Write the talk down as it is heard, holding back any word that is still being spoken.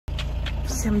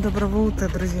Всем доброго утра,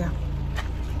 друзья.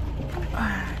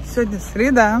 Сегодня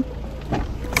среда.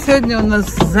 Сегодня у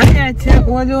нас занятия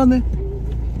у Алены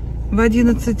в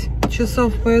 11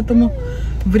 часов, поэтому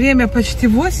время почти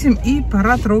 8 и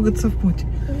пора трогаться в путь.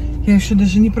 Я еще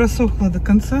даже не просохла до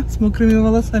конца, с мокрыми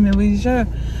волосами выезжаю.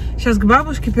 Сейчас к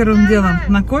бабушке первым делом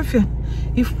на кофе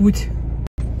и в путь.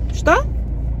 Что?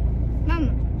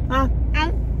 Мама.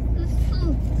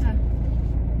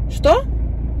 Что?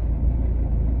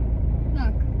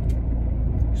 Как?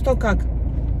 Что как?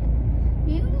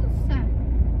 Игрушка.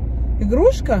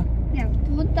 Игрушка? Нет,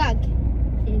 вот так.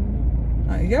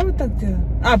 А, я вот так делаю.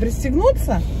 А,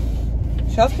 пристегнуться?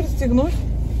 Сейчас пристегнусь.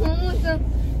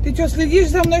 Ты что, следишь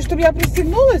за мной, чтобы я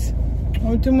пристегнулась?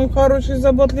 Ой, ты мой хороший,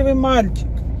 заботливый мальчик.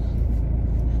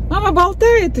 Мама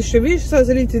болтает еще, видишь, со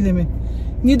зрителями.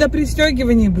 Не до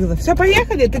пристегивания было. Все,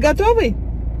 поехали? Ты готовый?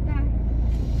 Да.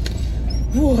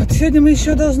 Вот, сегодня мы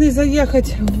еще должны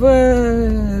заехать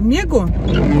в Мегу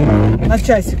на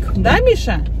часик. Да,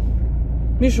 Миша?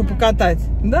 Мишу покатать?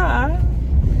 Да.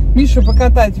 Мишу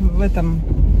покатать в этом...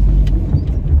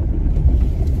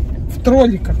 в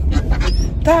тролликах.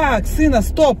 Так, сына,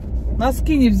 стоп.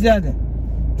 Носки не взяли.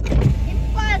 И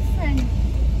паспорт.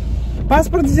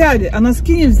 Паспорт взяли, а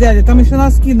носки не взяли. Там еще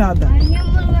носки надо. А мне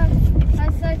можно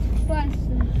оставить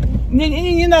паспорт.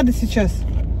 Не надо сейчас.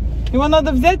 Его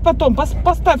надо взять потом.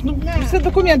 Поставь. Ну, Да. все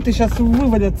документы сейчас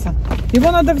вывалятся.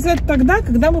 Его надо взять тогда,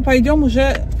 когда мы пойдем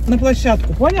уже на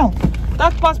площадку. Понял?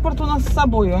 Так, паспорт у нас с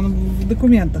собой, он в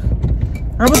документах.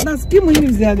 А вот носки мы не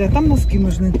взяли, а там носки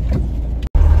нужны.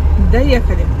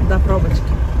 Доехали до пробочки.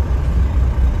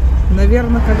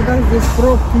 Наверное, когда здесь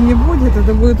пробки не будет,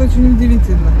 это будет очень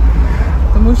удивительно.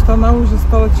 Потому что она уже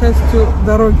стала частью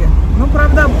дороги. Ну,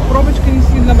 правда, пробочка не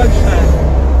сильно большая.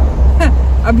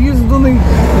 Объездуны.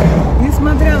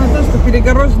 Несмотря на то, что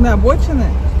перегорожены обочины,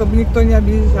 чтобы никто не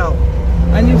объезжал,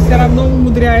 они все равно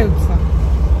умудряются.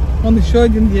 Он еще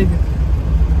один едет.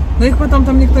 Но их потом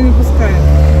там никто не пускает.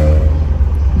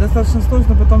 Достаточно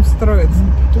сложно потом встроиться.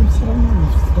 Потом все равно не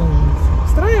встраивается.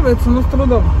 Встраиваются, но с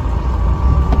трудом.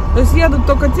 То есть едут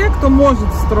только те, кто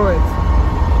может встроить.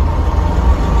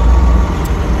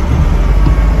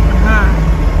 Ага.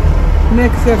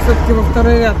 Maxi я все-таки во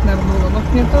второй ряд нырнула.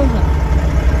 Может, мне тоже?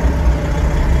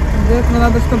 Для этого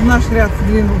надо, чтобы наш ряд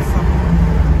сдвинулся.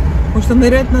 Потому что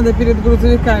нырять надо перед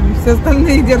грузовиками. Все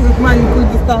остальные держат маленькую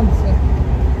дистанцию.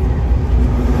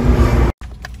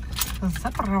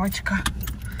 Заправочка.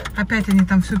 Опять они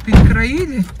там все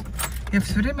перекроили. Я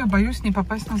все время боюсь не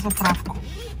попасть на заправку.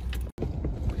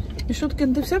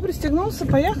 Мишуткин, ты все пристегнулся?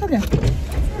 Поехали?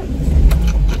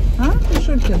 А,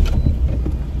 Мишуткин?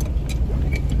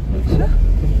 Все?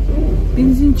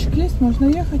 Бензинчик есть? Можно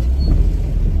ехать?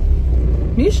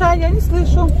 Миша, я не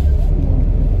слышу.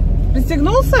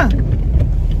 Пристегнулся?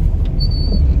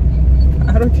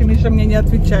 Короче, Миша мне не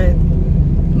отвечает.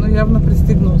 Но явно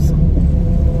пристегнулся.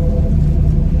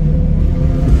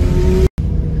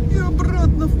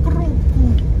 В пробку.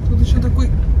 Тут еще такой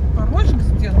порожек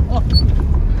сделан. О!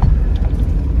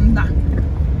 Да.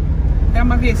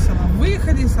 Прямо весело.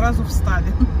 Выехали и сразу встали.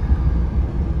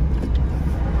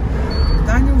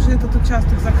 Когда они уже этот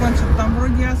участок закончат? Там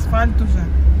вроде асфальт уже.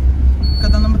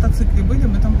 Когда на мотоцикле были,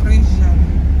 мы там проезжали.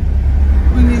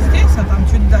 Ну не здесь, а там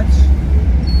чуть дальше.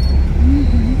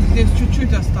 Здесь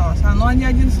чуть-чуть осталось. А, ну они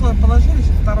один слой положили,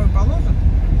 сейчас второй положат.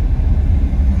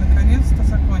 И наконец-то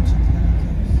закончат.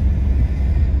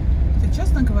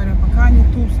 Честно говоря, пока они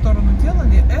ту сторону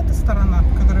делали, эта сторона,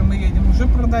 по которой мы едем, уже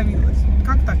продавилась.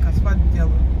 Как так асфальт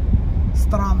делают?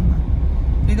 Странно.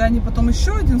 Или они потом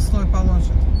еще один слой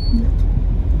положат? Нет.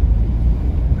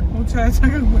 Так получается,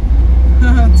 как бы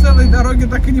целой дороги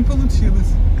так и не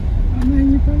получилось. Она и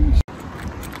не получилась.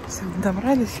 Все,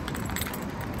 добрались,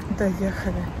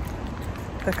 доехали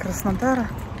до Краснодара.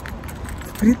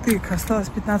 Впритык. Осталось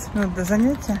 15 минут до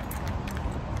занятия.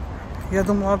 Я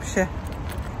думала,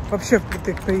 вообще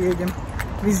впритык приедем.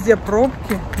 Везде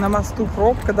пробки, на мосту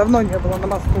пробка. Давно не было на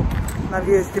мосту, на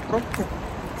въезде пробки.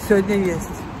 Сегодня есть.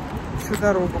 Всю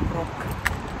дорогу пробка.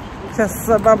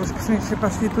 Сейчас бабушка с Мишей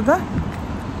пошли туда.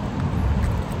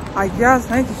 А я,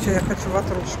 знаете, что я хочу?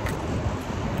 Ватрушку.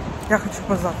 Я хочу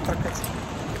позавтракать.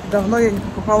 Давно я не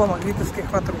покупала магнитовских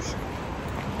ватрушек.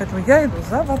 Поэтому я иду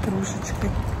за ватрушечкой.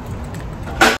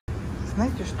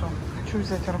 Знаете что? Хочу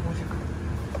взять арбузик.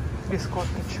 Без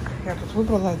косточек. Я тут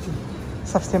выбрала один.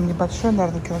 Совсем небольшой,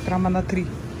 наверное, килограмма на 3.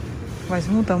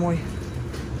 Возьму домой.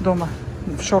 Дома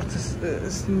в шорты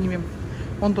снимем.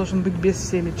 Он должен быть без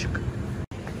семечек.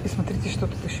 И смотрите, что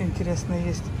тут еще интересное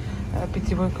есть.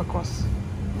 Питьевой кокос.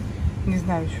 Не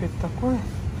знаю, что это такое,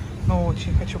 но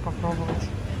очень хочу попробовать.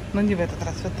 Но не в этот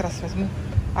раз. В этот раз возьму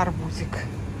арбузик.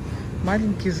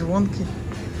 Маленький, звонкий,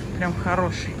 прям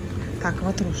хороший. Так,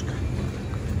 ватрушка.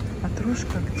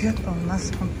 Ватрушка где-то у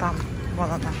нас вон там. Вон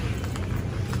она.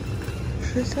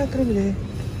 60 рублей.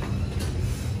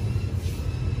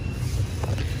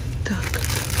 Так.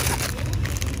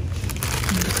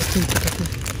 Надо какой-то такой,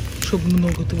 чтобы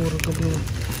много творога было.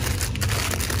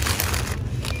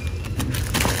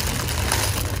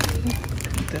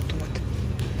 Вот это вот.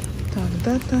 Так,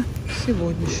 дата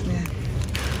сегодняшняя.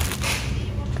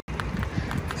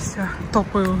 Все,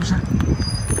 топаю уже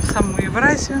в саму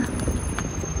Евразию.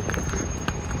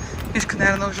 Мишка,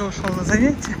 наверное, уже ушел на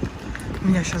занятие. У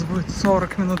меня сейчас будет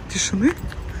 40 минут тишины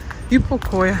и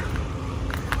покоя.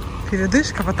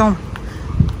 Передышка. Потом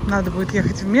надо будет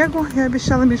ехать в Мегу. Я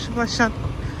обещала Мише площадку.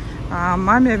 А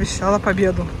маме обещала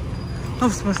Победу. Ну,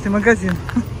 в смысле, магазин.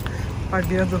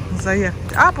 Победу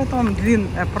заехать. А потом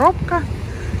длинная пробка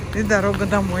и дорога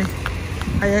домой.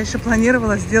 А я еще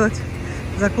планировала сделать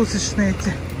закусочные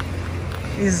эти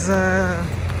из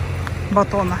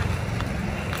батона.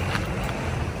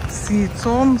 С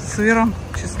яйцом, сыром,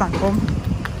 чесноком.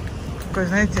 Такой,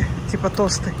 знаете, типа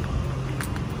тосты.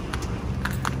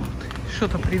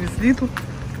 Что-то привезли тут.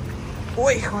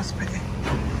 Ой, господи.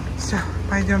 Все,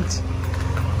 пойдемте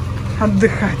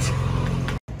отдыхать.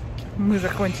 Мы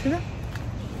закончили.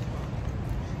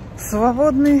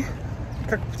 Свободные,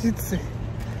 как птицы.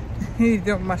 И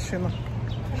идем в машину.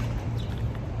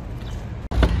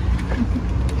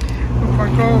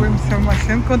 Упаковываемся в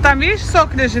машинку. Там, видишь,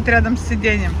 сок лежит рядом с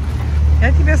сиденьем.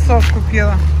 Я тебе сок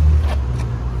купила.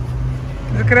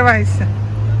 Закрывайся.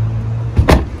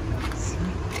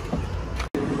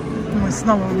 Мы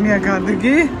снова в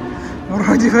мега-одыгее.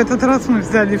 Вроде в этот раз мы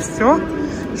взяли все,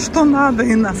 что надо.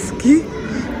 И носки,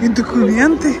 и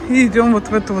документы. И идем вот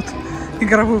в эту вот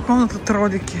игровую комнату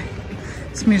троллики.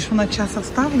 С Мишу на час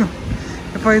оставлю.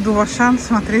 И пойду в Ашан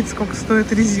смотреть, сколько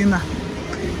стоит резина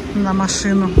на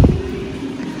машину.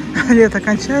 Лето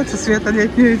кончается, Света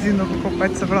летнюю резину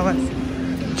покупать собралась.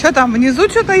 Что там, внизу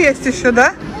что-то есть еще,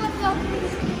 да?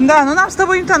 Да, но нам с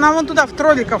тобой не то, нам вон туда, в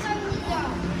тролликов.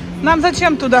 Нам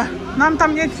зачем туда? Нам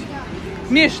там нет...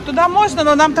 Миш, туда можно,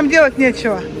 но нам там делать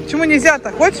нечего. Почему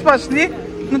нельзя-то? Хочешь, пошли?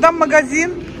 Ну там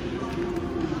магазин.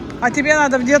 А тебе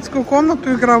надо в детскую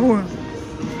комнату игровую.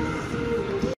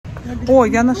 О,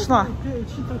 я нашла.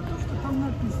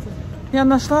 Я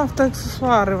нашла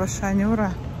автоаксессуары в Ашане,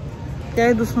 ура.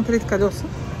 Я иду смотреть колеса.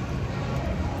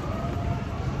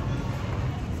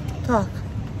 Так.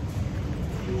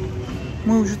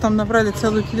 Мы уже там набрали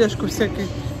целую тележку всякой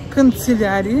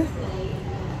канцелярии.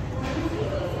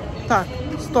 Так,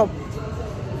 стоп.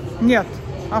 Нет,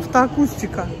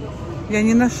 автоакустика. Я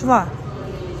не нашла.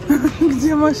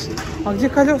 Где машина? А где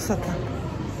колеса-то?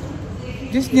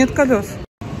 Здесь нет колес.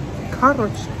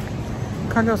 Короче,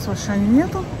 колес в Ашане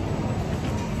нету.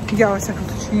 Я, во всяком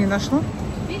случае, не нашла.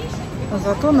 Но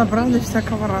зато набрали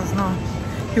всякого разного.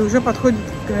 И уже подходит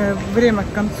время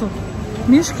к концу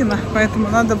Мишкина, поэтому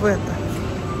надо бы это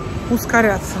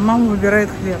ускоряться. Мама выбирает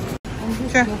хлеб.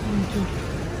 Че?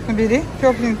 Бери,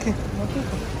 тепленький. Вот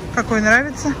какой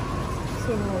нравится?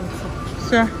 Все нравится.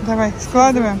 Все, давай,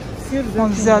 складываем.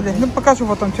 Вон взяли. Ну, покажу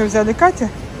потом, что взяли Катя.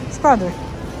 Складывай.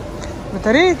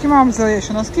 Батарейки мама взяла, я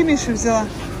еще носки Миши взяла.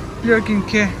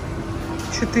 Легенькие.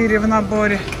 4 в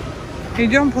наборе.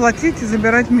 Идем платить и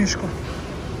забирать Мишку.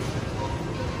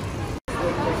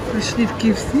 Пришли в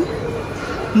KFC,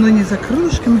 но не за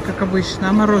крылышками, как обычно,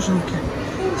 а мороженки.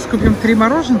 Скупим 3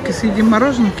 мороженки, съедим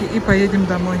мороженки и поедем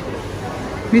домой.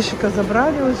 Мишика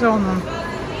забрали уже, он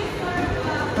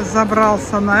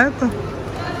забрался на это.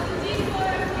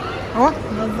 О,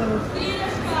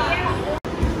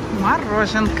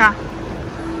 мороженка.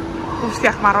 У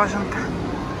всех мороженка.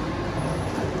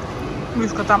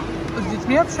 Мишка там с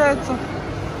детьми общается,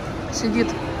 сидит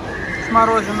с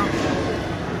мороженым.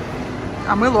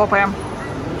 А мы лопаем.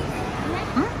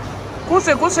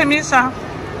 Кушай, кушай, Миша.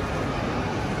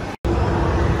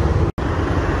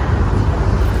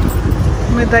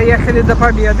 Мы доехали до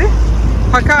Победы.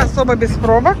 Пока особо без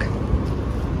пробок.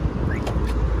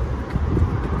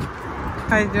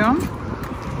 Пойдем.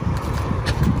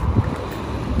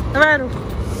 Давай руку.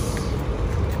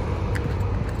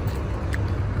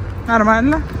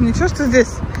 Нормально. Ничего, что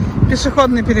здесь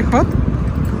пешеходный переход.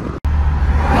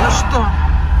 Ну что?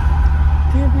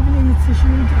 Ты объявление еще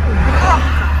не делала?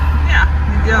 Пробка.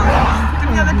 Не делала. Ты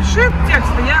мне напиши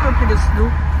текст, а я его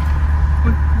перешлю.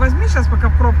 Вот возьми сейчас, пока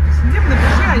в пробке сидим,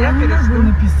 напиши, а я перешлю.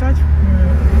 Написать.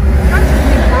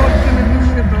 Какие пробки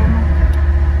напиши дома.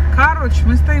 Короче,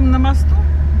 мы стоим на мосту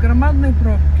в громадной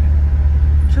пробке.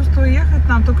 Чувствую, ехать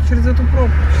нам только через эту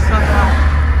пробку часа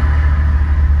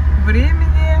 2.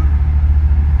 Времени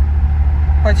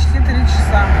почти 3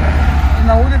 часа. И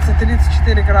на улице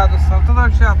 34 градуса. Вот это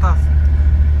вообще атас.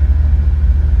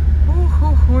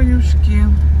 Ух-ух-уюшки.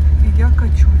 И я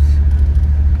качусь.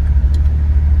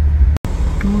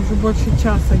 Мы уже больше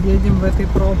часа едем в этой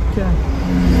пробке.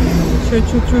 Еще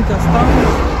чуть-чуть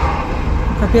осталось.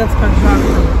 Капец, как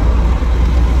жарко.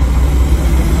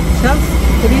 Сейчас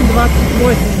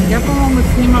 3:28. Я, по-моему,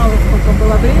 снимала, сколько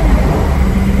было времени.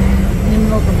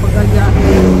 Немного погодя.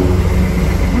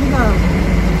 Ну да.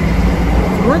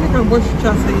 Вроде как больше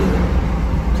часа едем.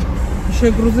 Еще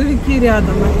и грузовики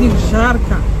рядом. От них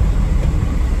жарко.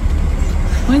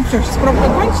 Ну ничего, сейчас пробка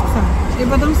кончится. И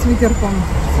потом с ветерком.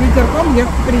 С ветерком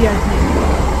ехать приятнее.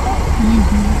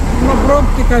 Но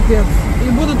пробки капец. И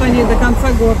будут они до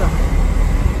конца года.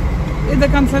 И до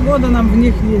конца года нам в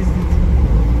них ездить.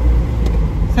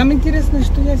 Самое интересное,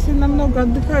 что я сильно много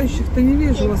отдыхающих-то не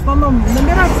вижу. В основном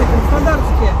номера все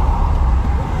краснодарские.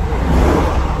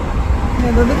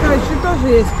 Нет, отдыхающие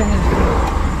тоже есть, конечно.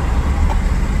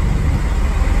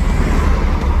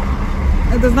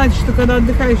 Это значит, что когда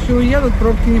отдыхающие уедут,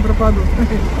 пробки не пропадут.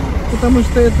 Потому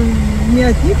что это не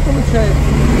от них получается.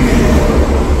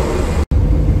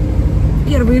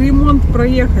 Первый ремонт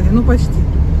проехали, ну почти.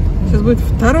 Сейчас будет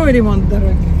второй ремонт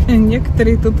дороги.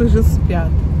 Некоторые тут уже спят.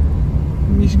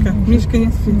 Мишка не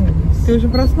спит. Ты уже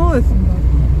проснулась?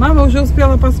 Мама уже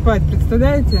успела поспать,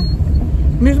 представляете?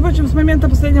 Между прочим, с момента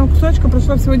последнего кусочка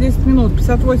прошло всего 10 минут,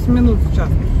 58 минут сейчас.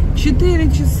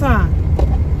 4 часа.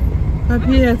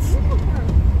 Капец.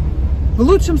 В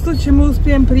лучшем случае мы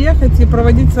успеем приехать и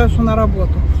проводить Сашу на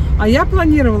работу. А я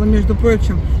планировала, между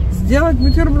прочим, сделать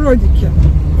бутербродики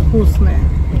вкусные.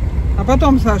 А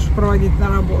потом Сашу проводить на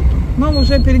работу. Но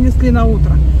уже перенесли на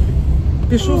утро.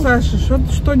 Пишу Саше,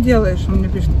 что делаешь? Он мне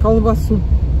пишет, колбасу.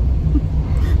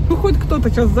 Ну, хоть кто-то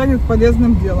сейчас занят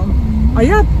полезным делом. А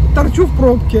я торчу в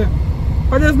пробке.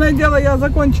 Полезное дело я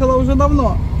закончила уже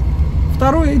давно.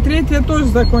 Второе и третье тоже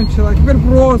закончила. Теперь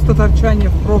просто торчание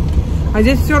в пробке. А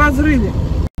здесь все разрыли.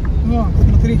 О,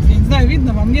 смотрите, я не знаю,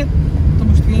 видно вам, нет?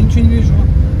 Потому что я ничего не вижу.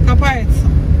 Копается.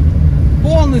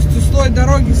 Полностью слой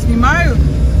дороги снимают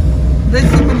до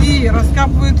земли,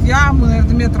 раскапывают яму,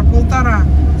 наверное, 1,5 метра.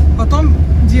 Потом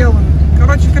делают.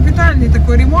 Короче, капитальный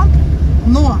такой ремонт.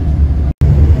 Но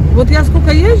вот я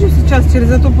сколько езжу сейчас через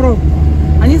эту пробку,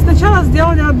 они сначала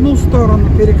сделали одну сторону,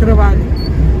 перекрывали.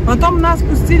 Потом нас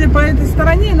пустили по этой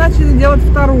стороне и начали делать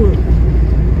вторую.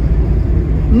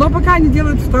 Но пока они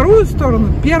делают вторую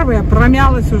сторону, первая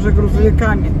промялась уже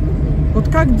грузовиками. Вот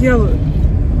как делают.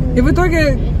 И в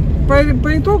итоге,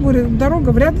 по итогу, дорога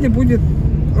вряд ли будет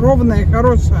ровная,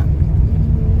 хорошая.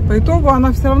 По итогу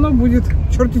она все равно будет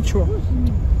черти чё.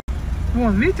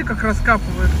 Вон, видите, как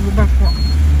раскапывают глубоко.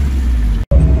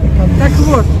 Так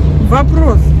вот,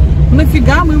 вопрос.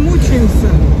 Нафига мы мучаемся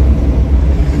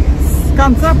с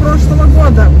конца прошлого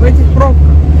года в этих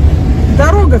пробках?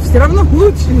 Дорога все равно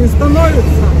лучше не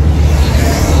становится.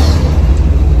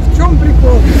 В чем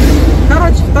прикол?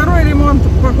 Короче, второй ремонт.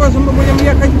 Похоже, мы будем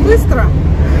ехать быстро.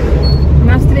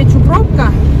 Навстречу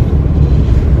пробка.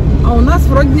 А у нас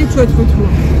вроде ничего, тьфу-тьфу.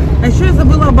 А еще я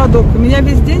забыла ободок. Меня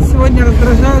весь день сегодня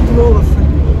раздражают волосы.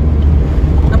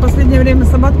 На последнее время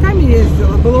с ободками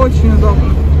ездила. Было очень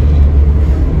удобно.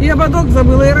 И ободок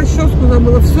забыла, и расческу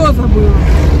забыла. Все забыла.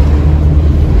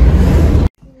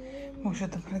 Мы уже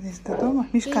добрались до дома.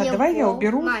 Мишка, давай я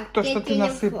уберу то, что ты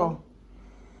насыпал.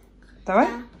 Давай?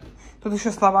 Тут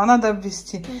еще слова надо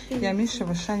обвести. Я Мише в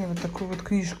Ашане вот такую вот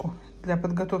книжку для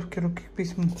подготовки руки к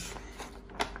письму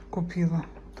купила.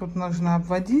 Тут нужно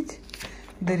обводить,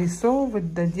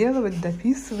 дорисовывать, доделывать,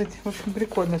 дописывать. В общем,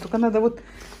 прикольно. Только надо вот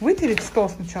вытереть стол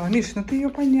сначала. Миш, ну ты ее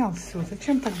понял всю.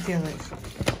 Зачем так делаешь?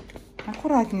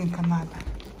 Аккуратненько надо.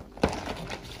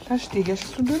 Подожди, я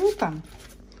сейчас уберу там.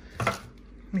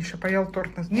 Миша поел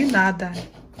торт. Не надо.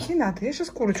 Не надо. Я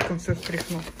сейчас курочкой все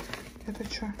стряхну. Это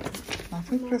что? На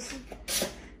выброс.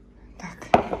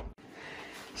 Так.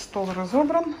 Стол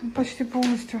разобран почти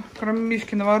полностью. Кроме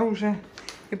Мишкиного оружия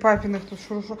и папиных тут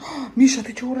шурушок. Миша,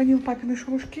 ты что, уронил папины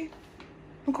шурушки?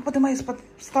 Ну-ка, поднимай из-под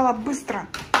стола быстро.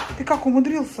 Ты как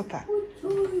умудрился-то?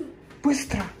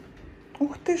 Быстро.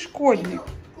 Ух ты, шкодник.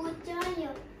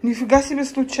 Нифига себе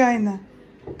случайно.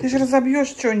 Ты же разобьешь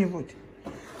что-нибудь.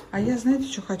 А я,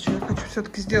 знаете, что хочу? Я хочу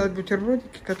все-таки сделать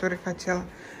бутербродики, которые хотела.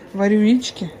 Варю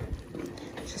яички.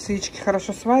 Сейчас яички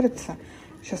хорошо сварятся.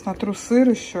 Сейчас натру сыр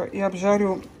еще и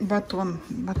обжарю батон.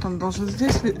 Батон должен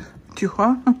здесь...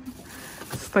 Тихо.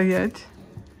 Стоять.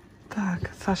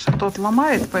 Так, Саша тот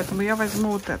ломает, поэтому я возьму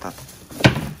вот этот.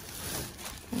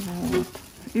 Вот.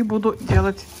 И буду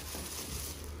делать,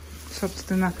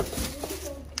 собственно,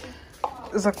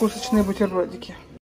 закусочные бутербродики.